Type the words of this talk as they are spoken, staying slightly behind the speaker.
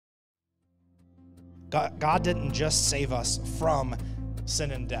God didn't just save us from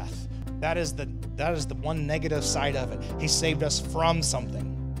sin and death. That is the one negative side of it. He saved us from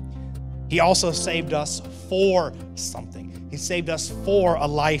something. He also saved us for something. He saved us for a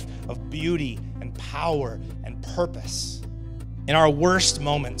life of beauty and power and purpose. In our worst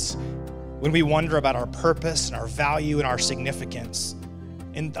moments, when we wonder about our purpose and our value and our significance,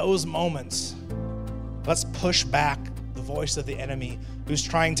 in those moments, let's push back the voice of the enemy who's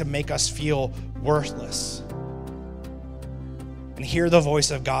trying to make us feel worthless. And hear the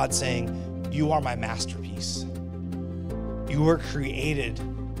voice of God saying, "You are my masterpiece. You were created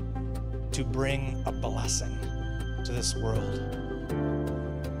to bring a blessing to this world.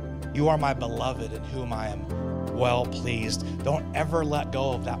 You are my beloved in whom I am well pleased." Don't ever let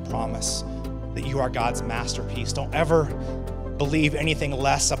go of that promise that you are God's masterpiece. Don't ever believe anything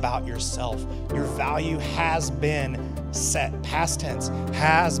less about yourself. Your value has been set, past tense,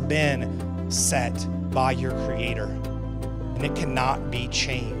 has been set by your Creator, and it cannot be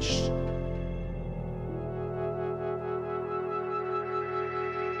changed.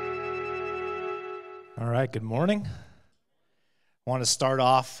 All right, good morning. I want to start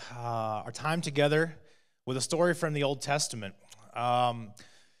off our time together with a story from the Old Testament.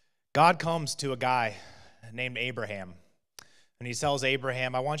 God comes to a guy named Abraham, and he tells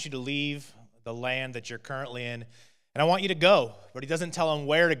Abraham, "I want you to leave the land that you're currently in, and I want you to go." But he doesn't tell him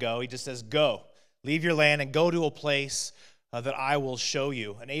where to go. He just says, "Go, leave your land and go to a place that I will show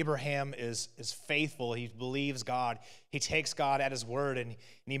you." And Abraham is faithful. He believes God. He takes God at his word, and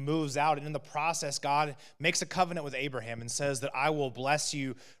he moves out. And in the process, God makes a covenant with Abraham and says that I will bless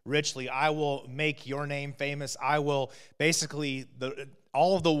you richly. I will make your name famous. I will basically,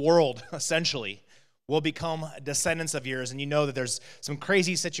 all of the world, essentially, will become descendants of yours. And you know that there's some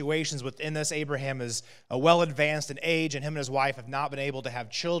crazy situations within this. Abraham is well advanced in age, and him and his wife have not been able to have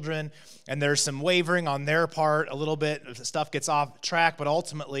children. And there's some wavering on their part. A little bit, stuff gets off track, but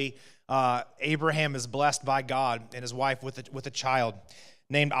ultimately, Abraham is blessed by God and his wife with a child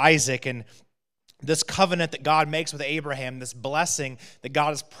named Isaac. And this covenant that God makes with Abraham, this blessing that God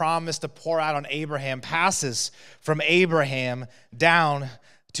has promised to pour out on Abraham, passes from Abraham down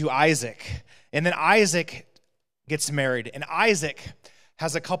to Isaac. And then Isaac gets married, and Isaac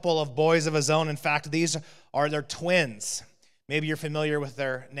has a couple of boys of his own. In fact, these are their twins. Maybe you're familiar with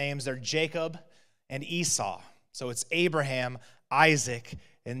their names. They're Jacob and Esau. So it's Abraham, Isaac,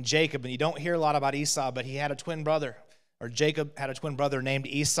 and Jacob. And you don't hear a lot about Esau, but he had a twin brother, or Jacob had a twin brother named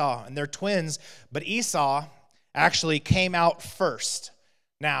Esau. And they're twins, but Esau actually came out first.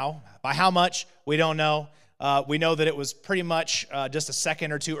 Now, by how much, we don't know. We know that it was pretty much just a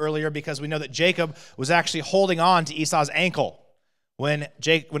second or two earlier, because we know that Jacob was actually holding on to Esau's ankle when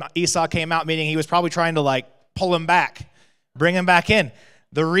Esau came out, meaning he was probably trying to pull him back, bring him back in.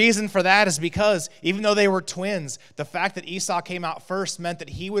 The reason for that is because even though they were twins, the fact that Esau came out first meant that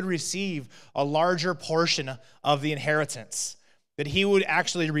he would receive a larger portion of the inheritance, that he would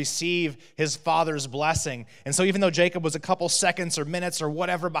actually receive his father's blessing. And so even though Jacob was a couple seconds or minutes or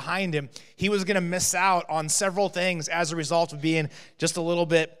whatever behind him, he was going to miss out on several things as a result of being just a little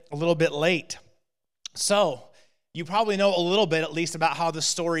bit late. So you probably know a little bit, at least, about how the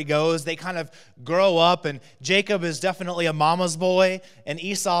story goes. They kind of grow up, and Jacob is definitely a mama's boy, and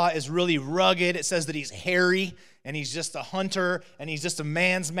Esau is really rugged. It says that he's hairy, and he's just a hunter, and he's just a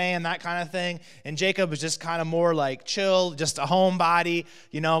man's man, that kind of thing. And Jacob is just kind of more chill, just a homebody,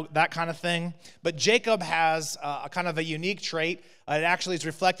 that kind of thing. But Jacob has a kind of a unique trait. It actually is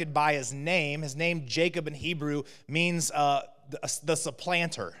reflected by his name. His name, Jacob, in Hebrew, means the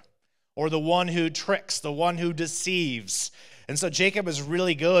supplanter, or the one who tricks, the one who deceives. And so Jacob is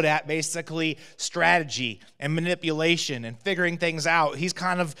really good at basically strategy and manipulation and figuring things out. He's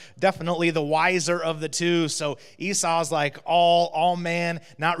kind of definitely the wiser of the two. So Esau's all man,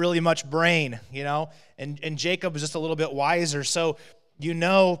 not really much brain, and Jacob is just a little bit wiser. So you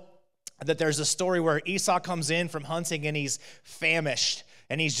know that there's a story where Esau comes in from hunting and he's famished.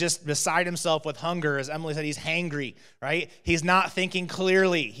 And he's just beside himself with hunger. As Emily said, he's hangry, right? He's not thinking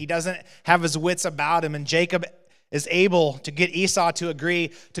clearly. He doesn't have his wits about him. And Jacob is able to get Esau to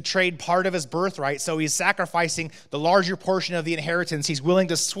agree to trade part of his birthright. So he's sacrificing the larger portion of the inheritance. He's willing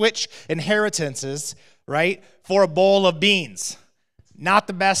to switch inheritances, right, for a bowl of beans. Not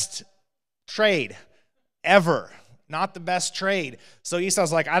the best trade ever. Not the best trade. So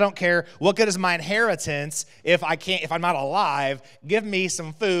Esau's like, I don't care. What good is my inheritance if I'm not alive? Give me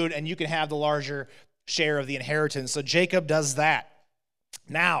some food and you can have the larger share of the inheritance. So Jacob does that.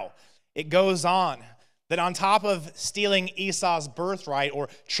 Now, it goes on that on top of stealing Esau's birthright or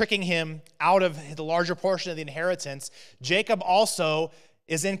tricking him out of the larger portion of the inheritance, Jacob also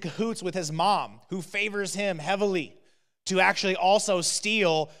is in cahoots with his mom, who favors him heavily, to actually also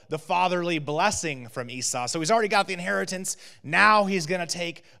steal the fatherly blessing from Esau. So he's already got the inheritance. Now he's going to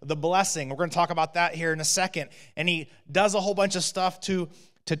take the blessing. We're going to talk about that here in a second. And he does a whole bunch of stuff to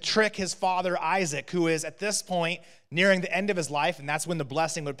trick his father Isaac, who is at this point nearing the end of his life, and that's when the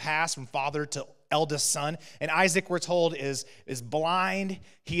blessing would pass from father to eldest son. And Isaac, we're told, is blind.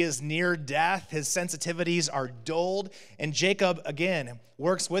 He is near death. His sensitivities are dulled. And Jacob, again,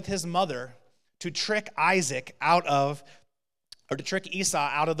 works with his mother to trick Isaac to trick Esau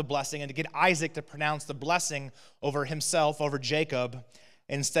out of the blessing, and to get Isaac to pronounce the blessing over himself, over Jacob,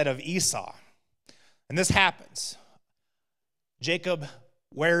 instead of Esau. And this happens. Jacob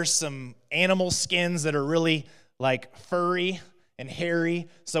wears some animal skins that are really like furry and hairy.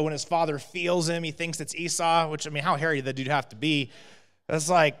 So when his father feels him, he thinks it's Esau, which, I mean, how hairy did that dude have to be? It's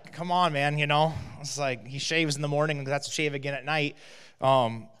like, come on, man, you know? It's like he shaves in the morning and has to shave again at night.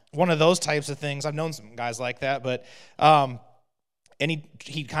 One of those types of things. I've known some guys like that, but and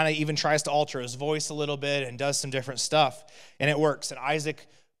he kind of even tries to alter his voice a little bit and does some different stuff, and it works. And Isaac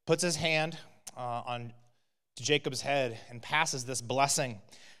puts his hand on Jacob's head and passes this blessing.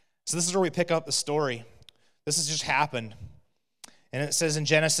 So this is where we pick up the story. This has just happened. And it says in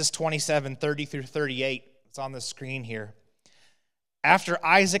Genesis 27, 30 through 38, it's on the screen here. After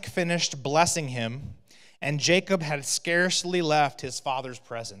Isaac finished blessing him, and Jacob had scarcely left his father's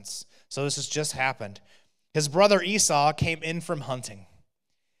presence. So this has just happened. His brother Esau came in from hunting,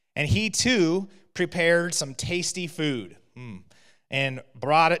 and he too prepared some tasty food and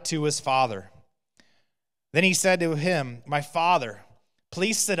brought it to his father. Then he said to him, "My father,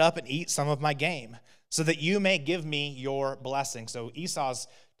 please sit up and eat some of my game, so that you may give me your blessing." So Esau's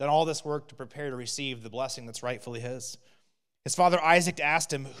done all this work to prepare to receive the blessing that's rightfully his. His father Isaac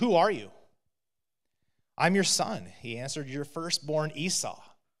asked him, "Who are you?" "I'm your son," he answered, "your firstborn Esau."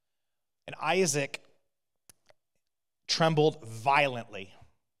 And Isaac trembled violently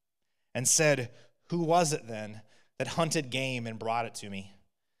and said, "Who was it then that hunted game and brought it to me?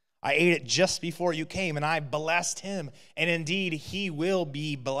 I ate it just before you came, and I blessed him, and indeed he will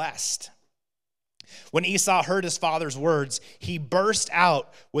be blessed." When Esau heard his father's words, he burst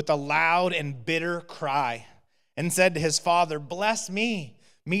out with a loud and bitter cry and said to his father, "Bless me,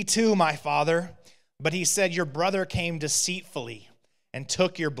 me too, my father." But he said, "Your brother came deceitfully and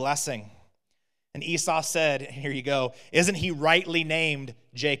took your blessing." And Esau said, here you go, "Isn't he rightly named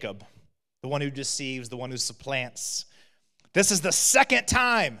Jacob, the one who deceives, the one who supplants? This is the second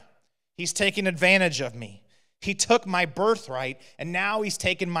time he's taken advantage of me. He took my birthright, and now he's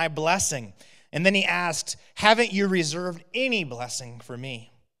taken my blessing." And then he asked, "Haven't you reserved any blessing for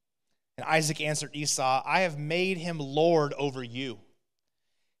me?" And Isaac answered Esau, "I have made him lord over you,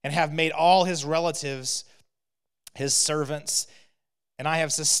 and have made all his relatives his servants, and I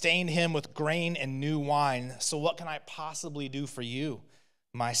have sustained him with grain and new wine. So what can I possibly do for you,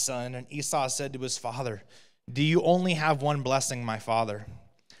 my son?" And Esau said to his father, "Do you only have one blessing, my father?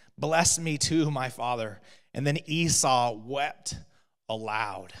 Bless me too, my father." And then Esau wept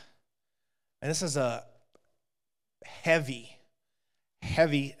aloud. And this is a heavy,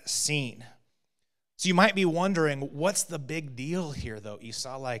 heavy scene. So you might be wondering, what's the big deal here, though,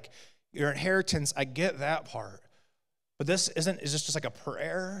 Esau? Like, your inheritance, I get that part. But is this just like a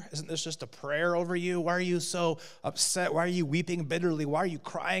prayer? Isn't this just a prayer over you? Why are you so upset? Why are you weeping bitterly? Why are you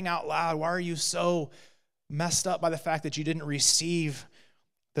crying out loud? Why are you so messed up by the fact that you didn't receive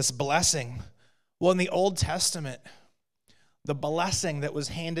this blessing? Well, in the Old Testament, the blessing that was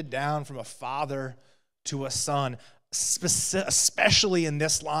handed down from a father to a son, especially in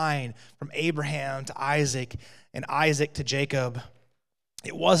this line from Abraham to Isaac and Isaac to Jacob,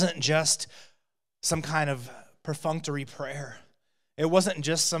 it wasn't just some kind of perfunctory prayer. It wasn't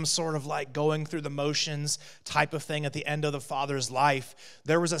just some sort of like going through the motions type of thing at the end of the father's life.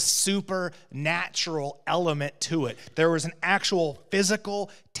 There was a supernatural element to it. There was an actual physical,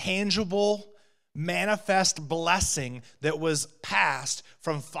 tangible, manifest blessing that was passed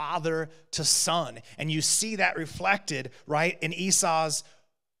from father to son. And you see that reflected, right, in Esau's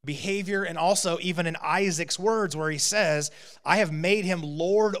behavior and also even in Isaac's words where he says, "I have made him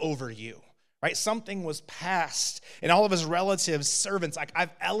lord over you." Right? Something was passed, and all of his relatives, servants, I've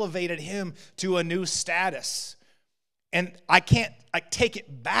elevated him to a new status. And I can't take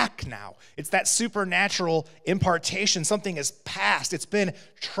it back now. It's that supernatural impartation. Something is passed. It's been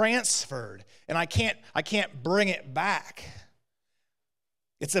transferred, and I can't bring it back.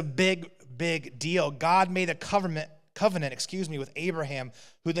 It's a big, big deal. God made a covenant, with Abraham,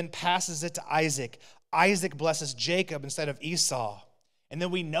 who then passes it to Isaac. Isaac blesses Jacob instead of Esau. And then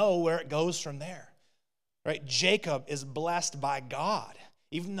we know where it goes from there, right? Jacob is blessed by God.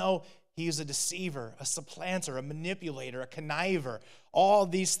 even though he is a deceiver, a supplanter, a manipulator, a conniver, all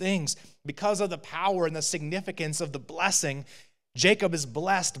these things, because of the power and the significance of the blessing, Jacob is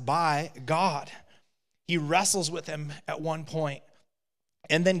blessed by God. He wrestles with him at one point,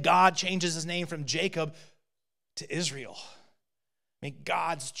 and then God changes his name from Jacob to Israel. I mean,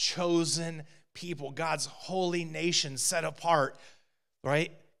 God's chosen people, God's holy nation set apart,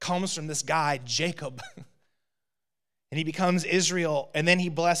 right, comes from this guy, Jacob. And he becomes Israel, and then he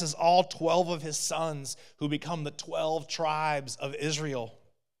blesses all 12 of his sons who become the 12 tribes of Israel.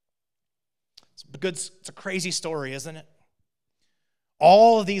 It's a crazy story, isn't it?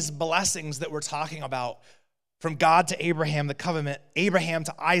 All of these blessings that we're talking about, from God to Abraham, the covenant, Abraham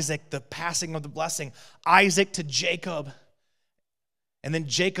to Isaac, the passing of the blessing, Isaac to Jacob, and then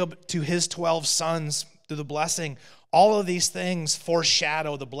Jacob to his 12 sons through the blessing. All of these things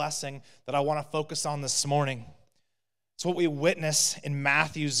foreshadow the blessing that I want to focus on this morning. It's what we witness in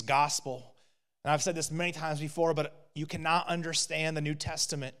Matthew's gospel. And I've said this many times before, but you cannot understand the New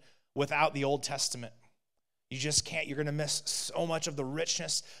Testament without the Old Testament. You just can't. You're going to miss so much of the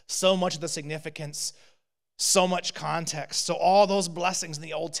richness, so much of the significance, so much context. So all those blessings in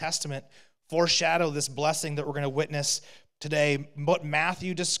the Old Testament foreshadow this blessing that we're going to witness today. What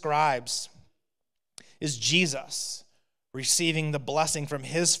Matthew describes is Jesus receiving the blessing from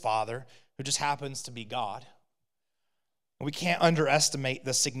his Father, who just happens to be God. We can't underestimate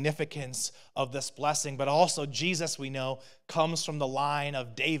the significance of this blessing, but also Jesus, we know, comes from the line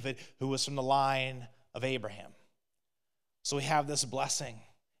of David, who was from the line of Abraham. So we have this blessing,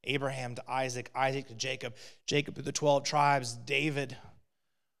 Abraham to Isaac, Isaac to Jacob, Jacob to the 12 tribes, David,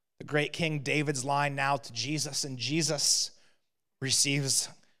 the great King David's line now to Jesus, and Jesus receives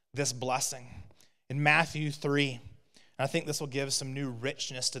this blessing. In Matthew 3, and I think this will give some new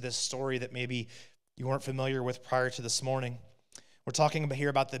richness to this story that maybe you weren't familiar with prior to this morning. We're talking about here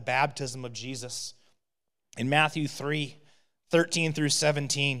about the baptism of Jesus. In Matthew 3, 13 through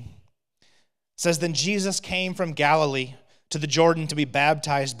 17, it says, "Then Jesus came from Galilee to the Jordan to be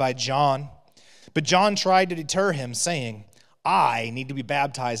baptized by John. But John tried to deter him, saying, 'I need to be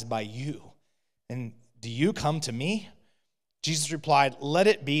baptized by you, and do you come to me?' Jesus replied, 'Let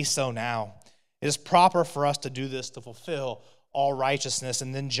it be so now. It is proper for us to do this to fulfill all righteousness.'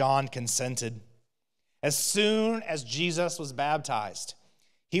 And then John consented. As soon as Jesus was baptized,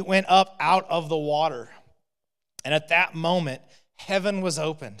 he went up out of the water. And at that moment, heaven was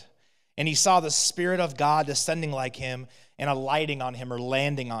opened, and he saw the Spirit of God descending like him and alighting on him or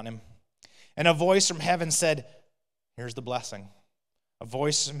landing on him. And a voice from heaven said," here's the blessing. A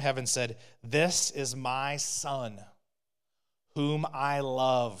voice from heaven said, "This is my Son, whom I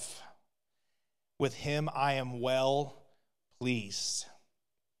love. With him I am well pleased."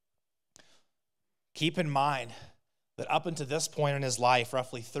 Keep in mind that up until this point in his life,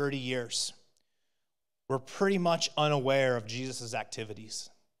 roughly 30 years, we're pretty much unaware of Jesus' activities.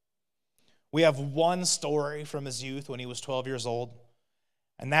 We have one story from his youth when he was 12 years old,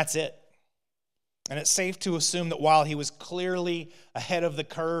 and that's it. And it's safe to assume that while he was clearly ahead of the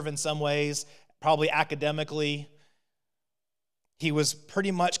curve in some ways, probably academically, he was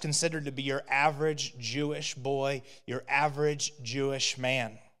pretty much considered to be your average Jewish boy, your average Jewish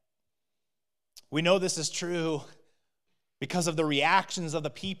man. We know this is true because of the reactions of the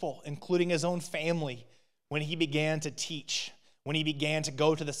people, including his own family, when he began to teach, when he began to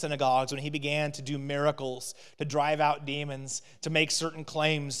go to the synagogues, when he began to do miracles, to drive out demons, to make certain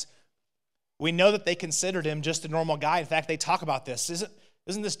claims. We know that they considered him just a normal guy. In fact, they talk about this.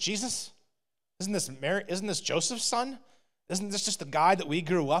 Isn't this Jesus? Isn't this Mary? Isn't this Joseph's son? Isn't this just the guy that we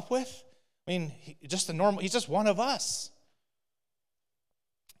grew up with? I mean, he's just one of us.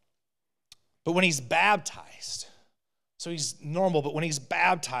 But when he's baptized, so he's normal, but when he's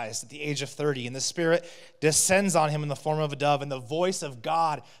baptized at the age of 30, and the Spirit descends on him in the form of a dove, and the voice of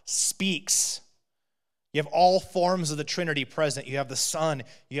God speaks. You have all forms of the Trinity present. You have the Son,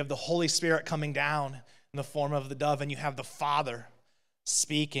 you have the Holy Spirit coming down in the form of the dove, and you have the Father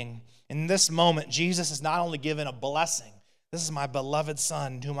speaking. In this moment, Jesus is not only given a blessing, "This is my beloved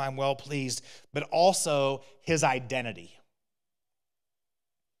Son, in whom I'm well pleased," but also his identity.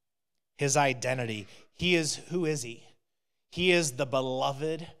 His identity. Who is he? He is the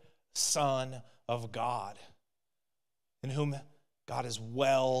beloved Son of God, in whom God is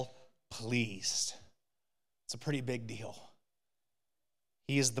well pleased. It's a pretty big deal.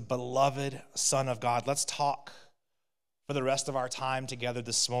 He is the beloved Son of God. Let's talk for the rest of our time together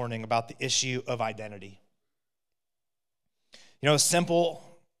this morning about the issue of identity. You know, as simple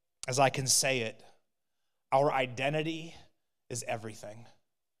as I can say it, our identity is everything.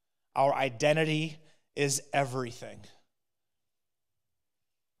 Our identity is everything.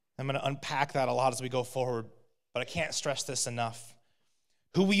 I'm going to unpack that a lot as we go forward, but I can't stress this enough.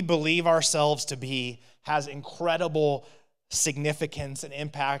 Who we believe ourselves to be has incredible significance and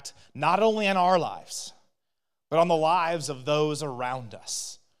impact, not only on our lives, but on the lives of those around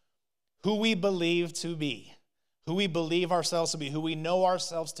us. Who we believe to be, who we believe ourselves to be, who we know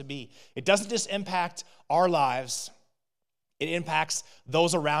ourselves to be. It doesn't just impact our lives, it impacts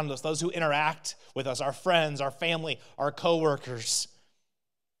those around us, those who interact with us, our friends, our family, our coworkers.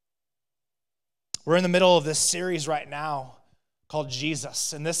 We're in the middle of this series right now called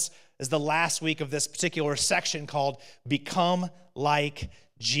Jesus, and this is the last week of this particular section called Become Like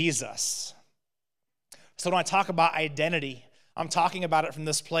Jesus. So when I talk about identity, I'm talking about it from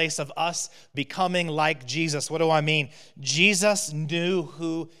this place of us becoming like Jesus. What do I mean? Jesus knew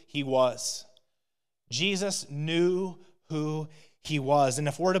who he was. Jesus knew who he was. And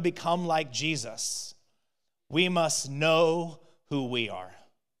if we're to become like Jesus, we must know who we are.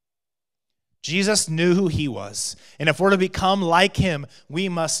 Jesus knew who he was. And if we're to become like him, we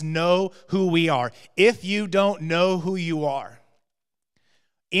must know who we are. If you don't know who you are,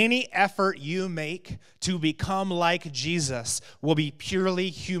 any effort you make to become like Jesus will be purely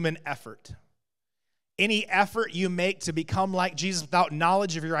human effort. Any effort you make to become like Jesus without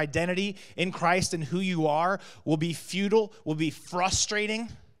knowledge of your identity in Christ and who you are will be futile, will be frustrating.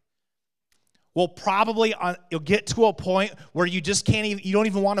 Will probably, you'll get to a point where you just can't even, you don't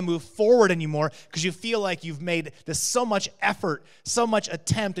even want to move forward anymore because you feel like you've made this so much effort, so much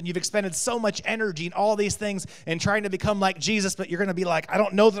attempt, and you've expended so much energy and all these things and trying to become like Jesus, but you're going to be like, I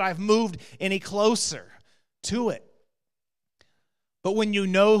don't know that I've moved any closer to it. But when you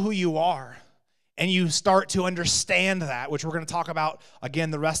know who you are and you start to understand that, which we're going to talk about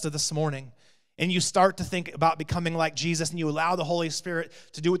again the rest of this morning, and you start to think about becoming like Jesus and you allow the Holy Spirit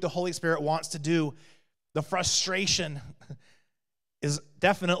to do what the Holy Spirit wants to do, the frustration is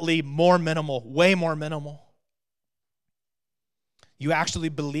definitely more minimal, way more minimal. You actually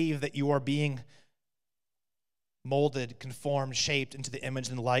believe that you are being molded, conformed, shaped into the image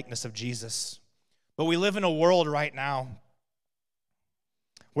and likeness of Jesus. But we live in a world right now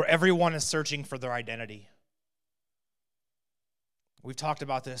where everyone is searching for their identity. We've talked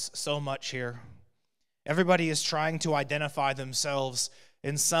about this so much here. Everybody is trying to identify themselves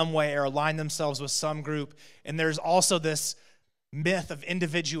in some way or align themselves with some group. And there's also this myth of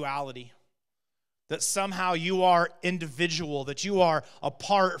individuality, that somehow you are individual, that you are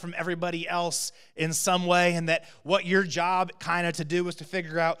apart from everybody else in some way, and that what your job kind of to do is to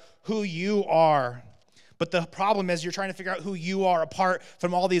figure out who you are. But the problem is you're trying to figure out who you are apart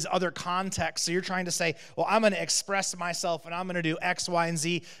from all these other contexts. So you're trying to say, well, I'm going to express myself and I'm going to do X, Y, and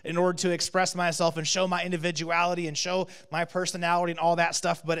Z in order to express myself and show my individuality and show my personality and all that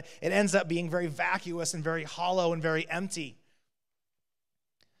stuff. But it ends up being very vacuous and very hollow and very empty.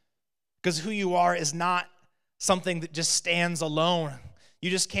 Because who you are is not something that just stands alone.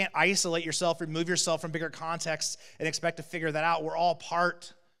 You just can't isolate yourself, remove yourself from bigger contexts and expect to figure that out. We're all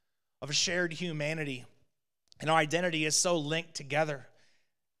part of a shared humanity. And our identity is so linked together,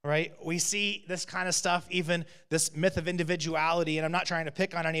 right? We see this kind of stuff, even this myth of individuality, and I'm not trying to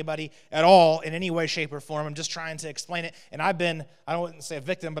pick on anybody at all in any way, shape, or form. I'm just trying to explain it. And I've been, I don't want to say a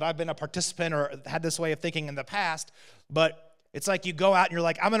victim, but I've been a participant or had this way of thinking in the past. But it's like you go out and you're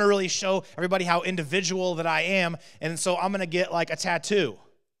like, I'm going to really show everybody how individual that I am, and so I'm going to get like a tattoo.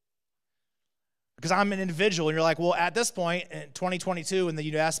 Because I'm an individual. And you're like, well, at this point, in 2022 in the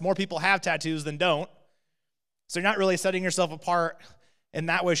U.S., more people have tattoos than don't. So you're not really setting yourself apart in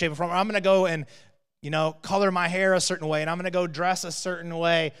that way, shape, or form. I'm going to go and, color my hair a certain way, and I'm going to go dress a certain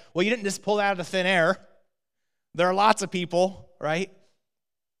way. Well, you didn't just pull that out of thin air. There are lots of people, right,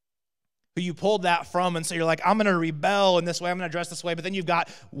 who you pulled that from, and so you're like, I'm going to rebel in this way, I'm going to dress this way, but then you've got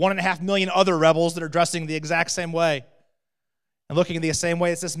 1.5 million other rebels that are dressing the exact same way and looking the same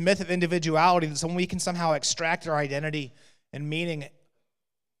way. It's this myth of individuality that when we can somehow extract our identity and meaning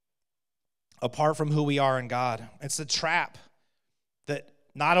apart from who we are in God. It's a trap that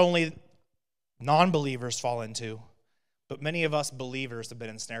not only non-believers fall into, but many of us believers have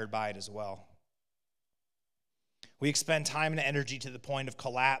been ensnared by it as well. We expend time and energy to the point of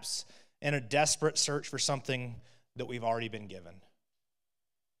collapse in a desperate search for something that we've already been given.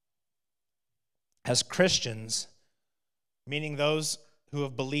 As Christians, meaning those who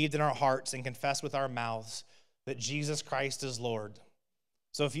have believed in our hearts and confessed with our mouths that Jesus Christ is Lord.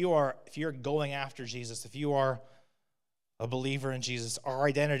 So if you're going after Jesus, if you are a believer in Jesus, our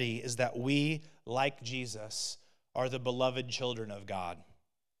identity is that we, like Jesus, are the beloved children of God.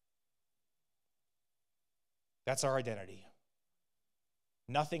 That's our identity.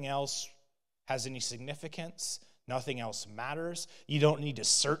 Nothing else has any significance. Nothing else matters. You don't need to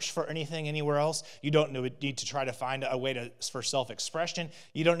search for anything anywhere else. You don't need to try to find a way for self-expression.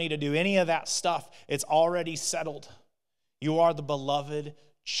 You don't need to do any of that stuff. It's already settled. You are the beloved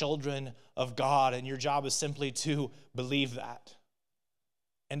children of God, and your job is simply to believe that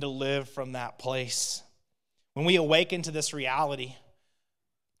and to live from that place. When we awaken to this reality,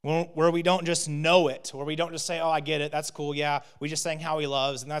 where we don't just know it, where we don't just say, oh, I get it, that's cool, yeah, we just sang how he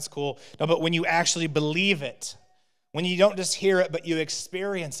loves, and that's cool. No, but when you actually believe it, when you don't just hear it, but you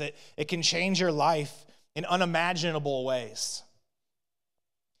experience it, it can change your life in unimaginable ways.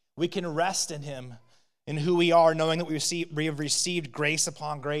 We can rest in him, in who we are, knowing that we have received grace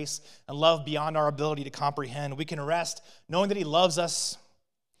upon grace and love beyond our ability to comprehend. We can rest knowing that he loves us,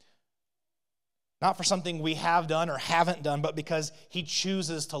 not for something we have done or haven't done, but because he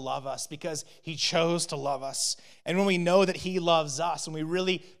chooses to love us, because he chose to love us. And when we know that he loves us, when we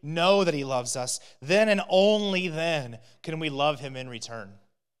really know that he loves us, then and only then can we love him in return.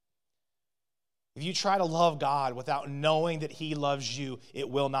 If you try to love God without knowing that he loves you, it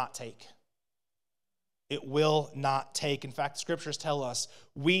will not take. It will not take. In fact, scriptures tell us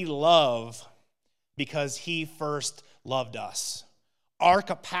we love because he first loved us. Our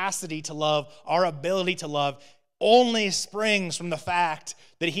capacity to love, our ability to love, only springs from the fact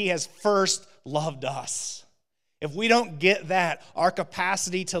that he has first loved us. If we don't get that, our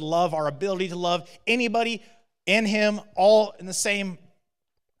capacity to love, our ability to love anybody in him, all in the same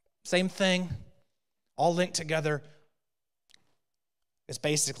thing, all linked together, it's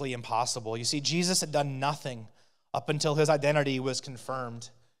basically impossible. You see, Jesus had done nothing up until his identity was confirmed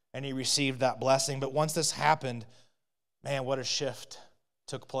and he received that blessing. But once this happened, man, what a shift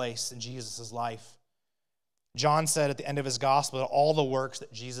took place in Jesus' life. John said at the end of his gospel that all the works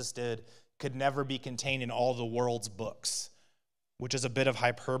that Jesus did could never be contained in all the world's books, which is a bit of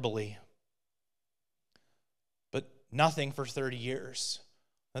hyperbole. But nothing for 30 years.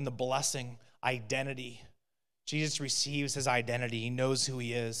 Then the blessing, identity. Jesus receives his identity. He knows who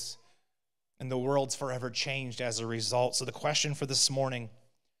he is. And the world's forever changed as a result. So the question for this morning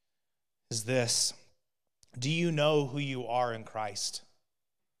is this: do you know who you are in Christ?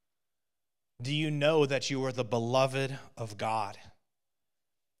 Do you know that you are the beloved of God?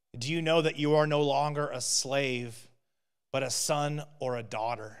 Do you know that you are no longer a slave, but a son or a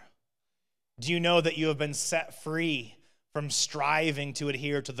daughter? Do you know that you have been set free from striving to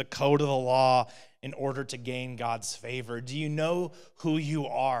adhere to the code of the law in order to gain God's favor? Do you know who you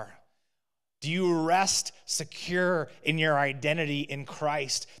are? Do you rest secure in your identity in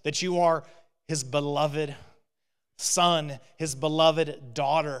Christ, that you are his beloved son, his beloved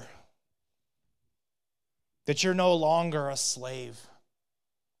daughter? That you're no longer a slave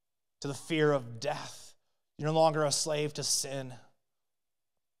to the fear of death. You're no longer a slave to sin.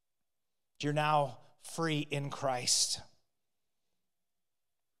 You're now free in Christ.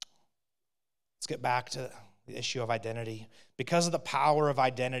 Let's get back to the issue of identity. Because of the power of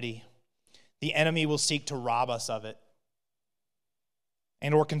identity, the enemy will seek to rob us of it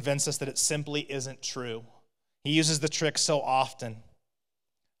and or convince us that it simply isn't true. He uses the trick so often.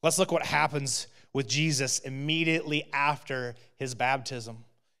 Let's look what happens with Jesus immediately after his baptism.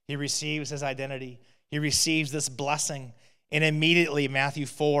 He receives his identity. He receives this blessing. And immediately, Matthew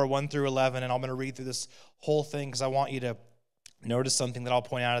 4, 1 through 11, and I'm going to read through this whole thing because I want you to notice something that I'll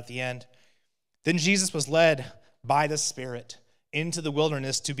point out at the end. Then Jesus was led by the Spirit into the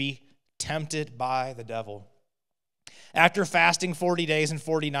wilderness to be tempted by the devil. After fasting 40 days and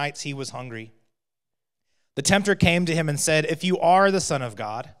 40 nights, he was hungry. The tempter came to him and said, "If you are the Son of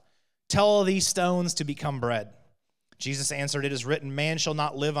God, tell these stones to become bread." Jesus answered, "It is written, man shall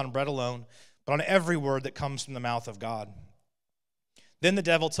not live on bread alone, but on every word that comes from the mouth of God." Then the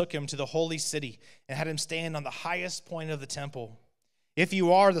devil took him to the holy city and had him stand on the highest point of the temple. "If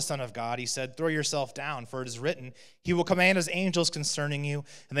you are the Son of God," he said, "throw yourself down, for it is written, he will command his angels concerning you,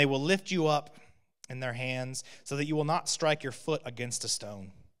 and they will lift you up in their hands, so that you will not strike your foot against a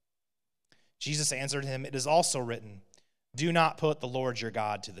stone." Jesus answered him, "It is also written, do not put the Lord your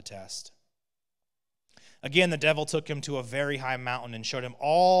God to the test." Again, the devil took him to a very high mountain and showed him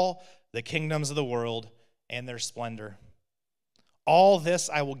all the kingdoms of the world and their splendor. "All this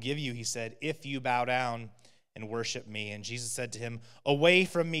I will give you," he said, "if you bow down and worship me." And Jesus said to him, "Away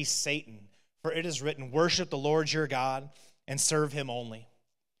from me, Satan, for it is written, worship the Lord your God and serve him only."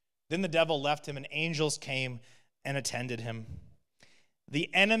 Then the devil left him, and angels came and attended him.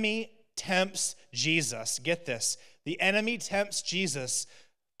 The enemy tempts Jesus. Get this. The enemy tempts Jesus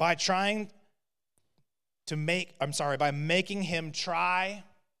by by making him try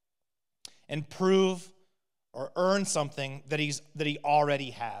and prove or earn something that he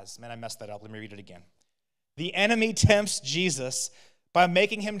already has. Man, I messed that up. Let me read it again. the enemy tempts Jesus by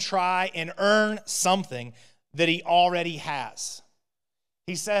making him try and earn something that he already has.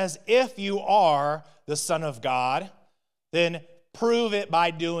 He says, if you are the Son of God, then prove it by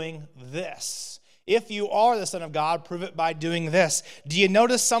doing this. If you are the Son of God, prove it by doing this. Do you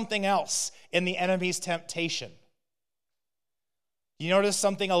notice something else in the enemy's temptation? You notice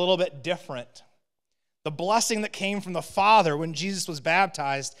something a little bit different. The blessing that came from the Father when Jesus was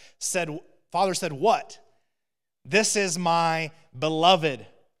baptized Father said what? This is my beloved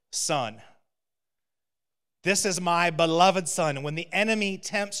Son. This is my beloved Son. When the enemy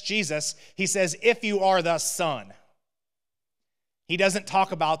tempts Jesus, he says, if you are the Son. He doesn't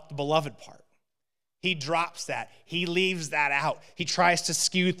talk about the beloved part. He drops that. He leaves that out. He tries to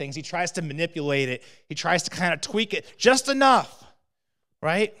skew things. He tries to manipulate it. He tries to kind of tweak it just enough,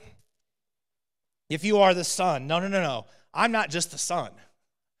 right? If you are the Son. No. I'm not just the Son.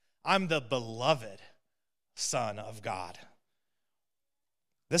 I'm the beloved Son of God.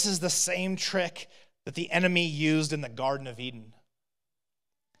 This is the same trick that the enemy used in the Garden of Eden.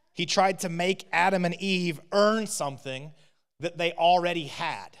 He tried to make Adam and Eve earn something that they already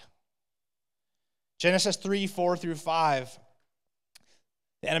had. Genesis 3:4-5,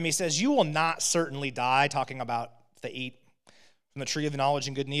 the enemy says, you will not certainly die, talking about if they eat from the tree of the knowledge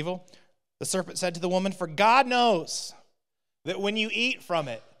of good and evil. The serpent said to the woman, for God knows that when you eat from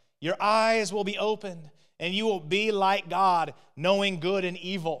it, your eyes will be opened, and you will be like God, knowing good and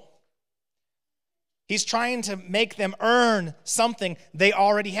evil. He's trying to make them earn something they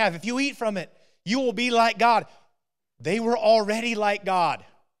already have. If you eat from it, you will be like God. They were already like God.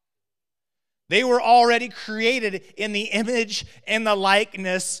 They were already created in the image and the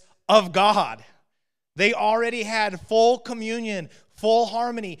likeness of God. They already had full communion, full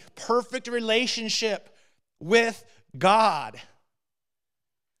harmony, perfect relationship with God.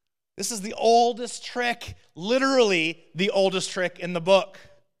 This is the oldest trick, literally the oldest trick in the book,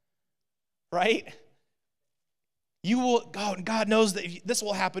 right? God knows that this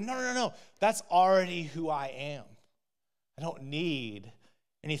will happen. No. That's already who I am. I don't need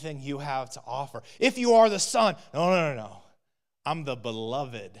anything you have to offer. If you are the Son, no. I'm the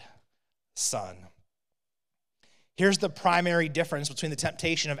beloved Son. Here's the primary difference between the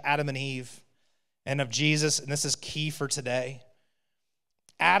temptation of Adam and Eve and of Jesus, and this is key for today.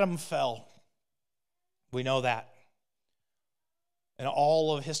 Adam fell. We know that. And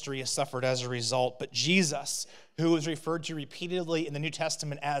all of history has suffered as a result. But Jesus, who is referred to repeatedly in the New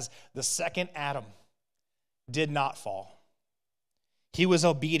Testament as the second Adam, did not fall. He was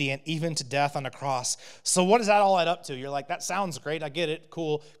obedient even to death on the cross. So what does that all add up to? You're like, that sounds great. I get it.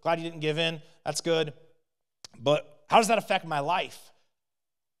 Cool. Glad you didn't give in. That's good. But how does that affect my life?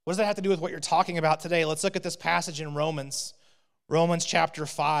 What does that have to do with what you're talking about today? Let's look at this passage in Romans chapter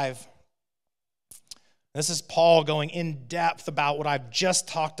 5. This is Paul going in depth about what I've just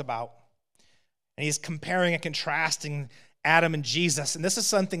talked about. And he's comparing and contrasting Adam and Jesus. And this is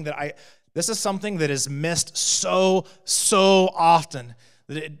something that is missed so often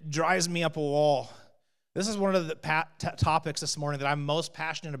that it drives me up a wall. This is one of the topics this morning that I'm most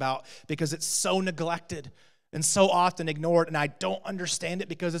passionate about because it's so neglected and so often ignored, and I don't understand it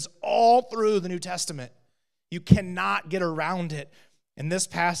because it's all through the New Testament. You cannot get around it. And this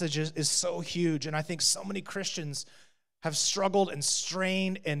passage is so huge, and I think so many Christians have struggled and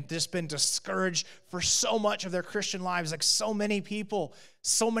strained and just been discouraged for so much of their Christian lives, like so many people.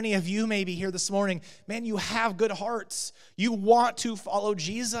 So many of you may be here this morning. Man, you have good hearts. You want to follow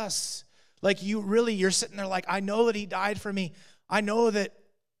Jesus. Like you're sitting there like, I know that he died for me. I know that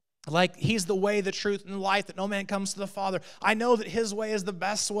like he's the way, the truth, and the life, that no man comes to the Father. I know that his way is the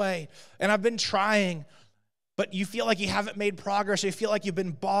best way, and I've been trying. But you feel like you haven't made progress, or you feel like you've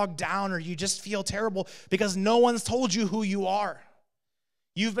been bogged down, or you just feel terrible because no one's told you who you are.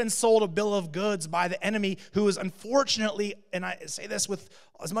 You've been sold a bill of goods by the enemy who is unfortunately, and I say this with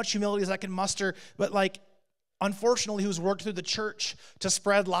as much humility as I can muster, but like unfortunately who's worked through the church to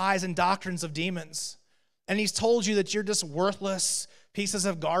spread lies and doctrines of demons. And he's told you that you're just worthless pieces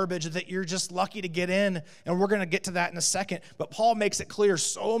of garbage, that you're just lucky to get in, and we're going to get to that in a second. But Paul makes it clear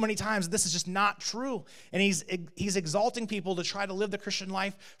so many times this is just not true, and he's exalting people to try to live the Christian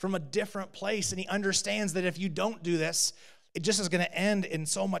life from a different place, and he understands that if you don't do this, it just is going to end in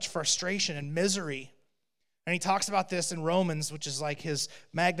so much frustration and misery. And he talks about this in Romans, which is like his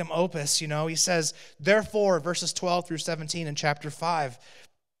magnum opus. He says, therefore, verses 12-17 in chapter 5,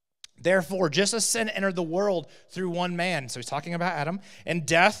 therefore, just as sin entered the world through one man, so he's talking about Adam, and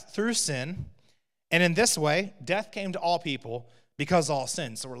death through sin, and in this way, death came to all people because all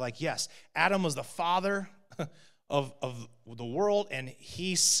sinned. So we're like, yes, Adam was the father of the world, and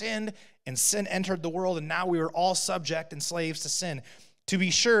he sinned, and sin entered the world, and now we were all subject and slaves to sin. To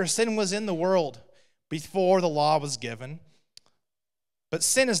be sure, sin was in the world before the law was given, but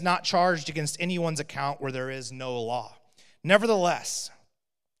sin is not charged against anyone's account where there is no law. Nevertheless,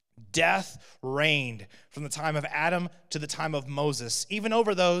 death reigned from the time of Adam to the time of Moses, even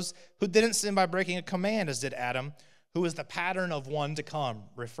over those who didn't sin by breaking a command, as did Adam, who is the pattern of one to come,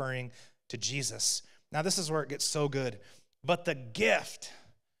 referring to Jesus. Now, this is where it gets so good. But the gift,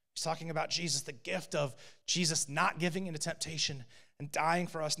 he's talking about Jesus, the gift of Jesus not giving into temptation and dying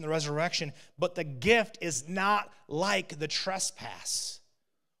for us in the resurrection, but the gift is not like the trespass.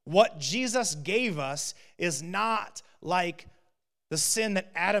 What Jesus gave us is not like the sin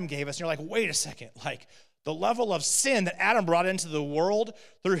that Adam gave us. And you're like, wait a second, like the level of sin that Adam brought into the world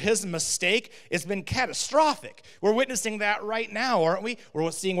through his mistake has been catastrophic. We're witnessing that right now, aren't we? We're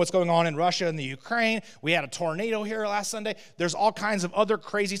seeing what's going on in Russia and the Ukraine. We had a tornado here last Sunday. There's all kinds of other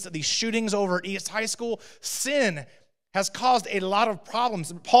crazy stuff, these shootings over at East High School. Sin has caused a lot of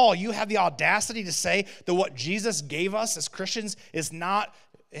problems. Paul, you have the audacity to say that what Jesus gave us as Christians is not,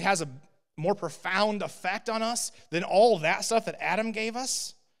 it has a more profound effect on us than all of that stuff that Adam gave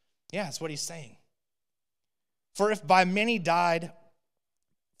us? Yeah, that's what he's saying. For if the many died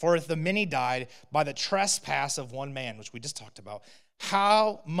by the trespass of one man, which we just talked about,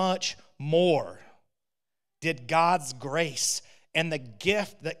 how much more did God's grace and the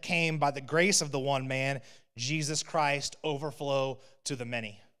gift that came by the grace of the one man, Jesus Christ, overflow to the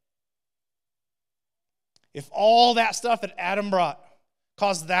many? If all that stuff that Adam brought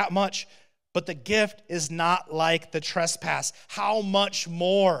caused that much, but the gift is not like the trespass, how much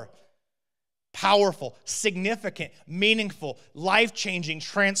more powerful, significant, meaningful, life-changing,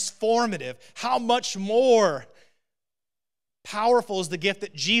 transformative, how much more powerful is the gift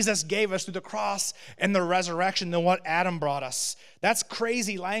that Jesus gave us through the cross and the resurrection than what Adam brought us? That's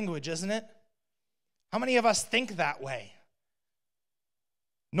crazy language, isn't it? How many of us think that way?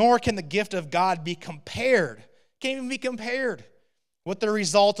 Nor can the gift of God be compared. Can't even be compared with the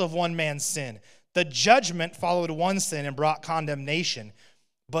result of one man's sin. The judgment followed one sin and brought condemnation,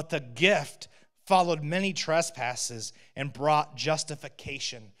 but the gift followed many trespasses and brought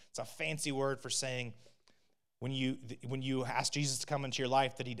justification. It's a fancy word for saying when you ask Jesus to come into your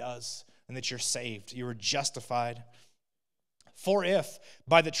life that he does, and that you're saved, you are justified. For if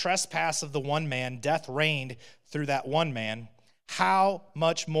by the trespass of the one man death reigned through that one man, how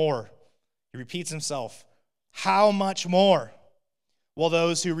much more? He repeats himself. How much more will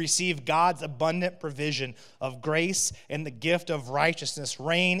those who receive God's abundant provision of grace and the gift of righteousness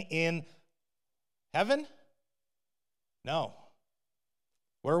reign in heaven? No.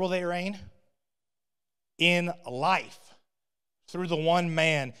 Where will they reign? In life, through the one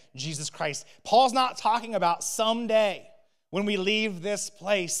man, Jesus Christ. Paul's not talking about someday when we leave this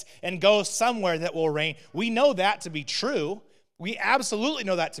place and go somewhere that will reign. We know that to be true. We absolutely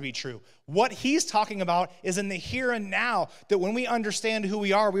know that to be true. What he's talking about is in the here and now, that when we understand who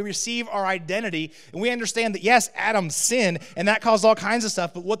we are, we receive our identity, and we understand that, yes, Adam sinned, and that caused all kinds of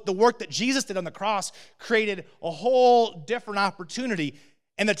stuff, but what the work that Jesus did on the cross created a whole different opportunity,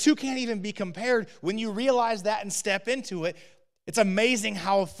 and the two can't even be compared. When you realize that and step into it, it's amazing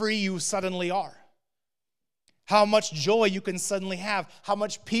how free you suddenly are, how much joy you can suddenly have, how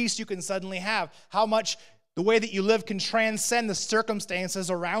much peace you can suddenly have, how much the way that you live can transcend the circumstances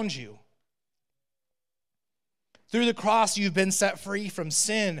around you. Through the cross, you've been set free from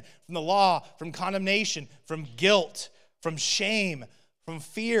sin, from the law, from condemnation, from guilt, from shame, from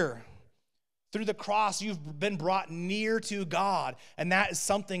fear. Through the cross, you've been brought near to God, and that is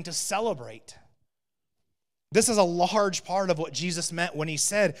something to celebrate. This is a large part of what Jesus meant when he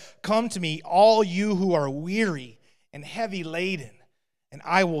said, "Come to me, all you who are weary and heavy laden, and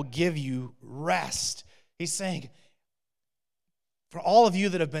I will give you rest." He's saying, for all of you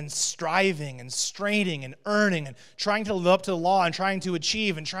that have been striving and straining and earning and trying to live up to the law and trying to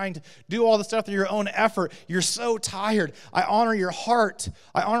achieve and trying to do all the stuff through your own effort, you're so tired. I honor your heart.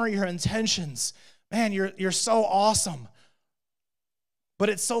 I honor your intentions. Man, you're so awesome. But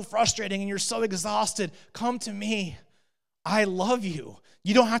it's so frustrating and you're so exhausted. Come to me. I love you.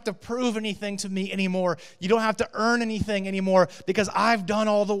 You don't have to prove anything to me anymore. You don't have to earn anything anymore because I've done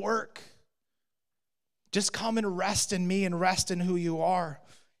all the work. Just come and rest in me and rest in who you are.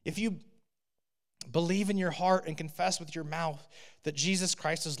 If you believe in your heart and confess with your mouth that Jesus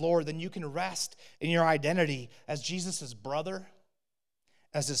Christ is Lord, then you can rest in your identity as Jesus' brother,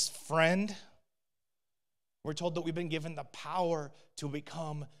 as his friend. We're told that we've been given the power to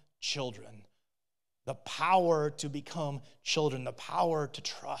become children. The power to become children, the power to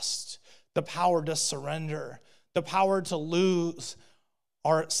trust, the power to surrender, the power to lose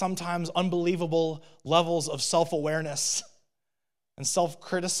are sometimes unbelievable levels of self-awareness and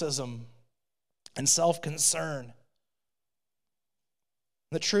self-criticism and self-concern.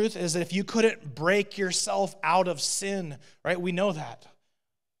 The truth is that if you couldn't break yourself out of sin, right? We know that.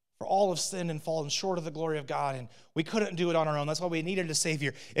 For all have sinned and fallen short of the glory of God, and we couldn't do it on our own. That's why we needed a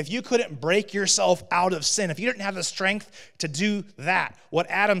Savior. If you couldn't break yourself out of sin, if you didn't have the strength to do that, what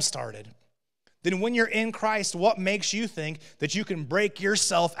Adam started, then when you're in Christ, what makes you think that you can break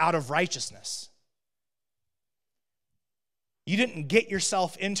yourself out of righteousness? You didn't get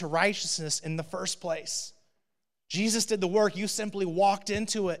yourself into righteousness in the first place. Jesus did the work. You simply walked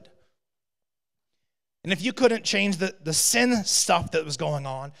into it. And if you couldn't change the sin stuff that was going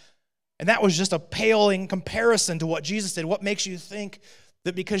on, and that was just a pale in comparison to what Jesus did, what makes you think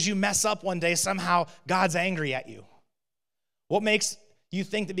that because you mess up one day, somehow God's angry at you? What makes you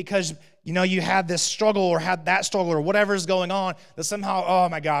think that because, you had this struggle or had that struggle or whatever's going on, that somehow, oh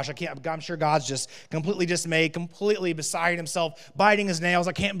my gosh, I'm sure God's just completely dismayed, completely beside himself, biting his nails.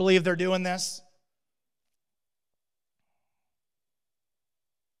 I can't believe they're doing this.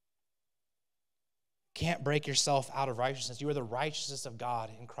 Can't break yourself out of righteousness. You are the righteousness of God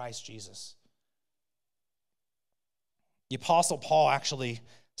in Christ Jesus. The Apostle Paul actually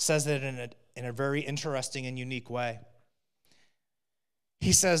says it in a very interesting and unique way.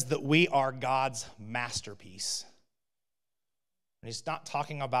 He says that we are God's masterpiece. And he's not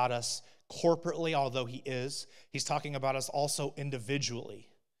talking about us corporately, although he is. He's talking about us also individually.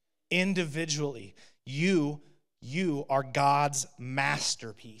 Individually, you are God's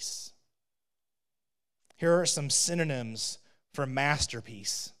masterpiece. Here are some synonyms for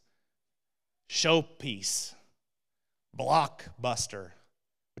masterpiece: showpiece, blockbuster.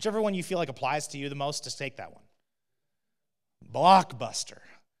 Whichever one you feel like applies to you the most, just take that one. Blockbuster.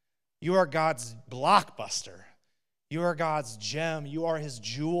 You are God's blockbuster. You are God's gem. You are his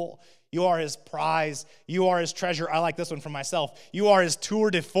jewel. You are his prize. You are his treasure. I like this one for myself. You are his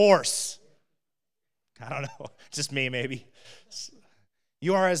tour de force. I don't know, just me maybe.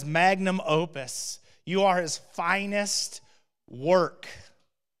 You are his magnum opus. You are his finest work.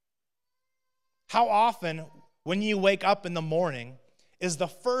 How often, when you wake up in the morning, is the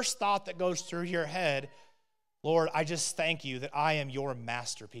first thought that goes through your head, Lord, I just thank you that I am your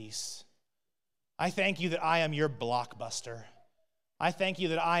masterpiece. I thank you that I am your blockbuster. I thank you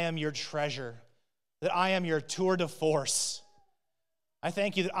that I am your treasure, that I am your tour de force. I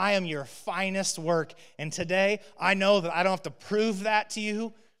thank you that I am your finest work. And today, I know that I don't have to prove that to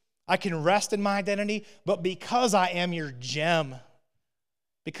you. I can rest in my identity, but because I am your gem,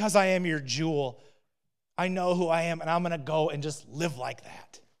 because I am your jewel, I know who I am, and I'm going to go and just live like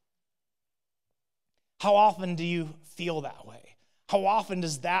that. How often do you feel that way? How often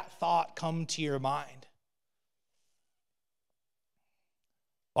does that thought come to your mind?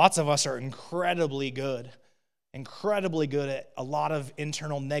 Lots of us are incredibly good at a lot of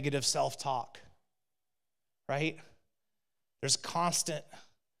internal negative self-talk, right? There's constant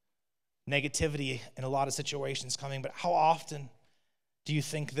negativity in a lot of situations coming, but how often do you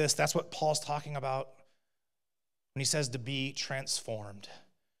think this? That's what Paul's talking about when he says to be transformed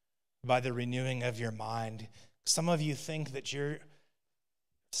by the renewing of your mind. Some of you think that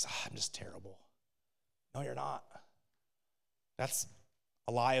I'm just terrible. No, you're not. That's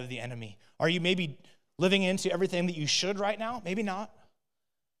a lie of the enemy. Are you maybe living into everything that you should right now? Maybe not.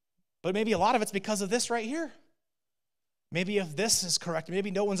 But maybe a lot of it's because of this right here. Maybe if this is correct,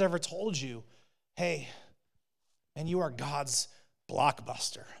 maybe no one's ever told you, hey, and you are God's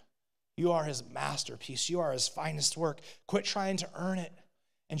blockbuster. You are his masterpiece. You are his finest work. Quit trying to earn it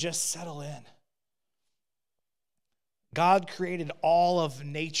and just settle in. God created all of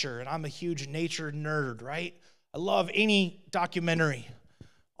nature, and I'm a huge nature nerd, right? I love any documentary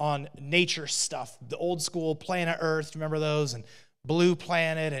on nature stuff. The old school Planet Earth, remember those? And Blue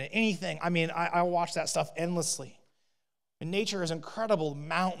Planet and anything. I mean, I watch that stuff endlessly. And nature is incredible. The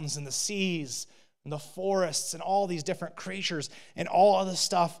mountains and the seas and the forests and all these different creatures and all of the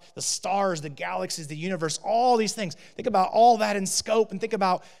stuff, the stars, the galaxies, the universe, all these things. Think about all that in scope, and think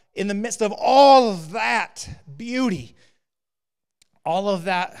about in the midst of all of that beauty, all of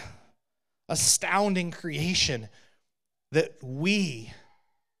that astounding creation, that we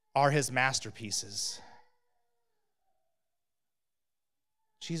are his masterpieces.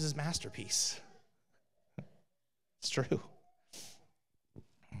 She's his masterpiece. It's true.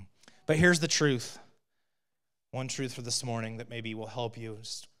 But here's the truth. One truth for this morning that maybe will help you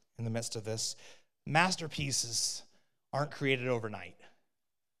just in the midst of this. Masterpieces aren't created overnight,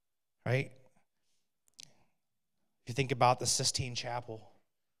 right? If you think about the Sistine Chapel,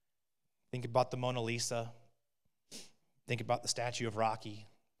 think about the Mona Lisa, Think about the statue of Rocky.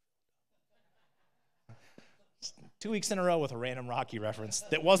 2 weeks in a row with a random Rocky reference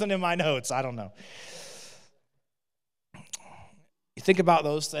that wasn't in my notes. I don't know. You think about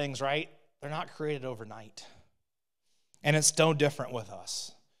those things, right? They're not created overnight. And it's no different with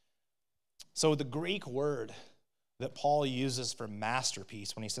us. So the Greek word that Paul uses for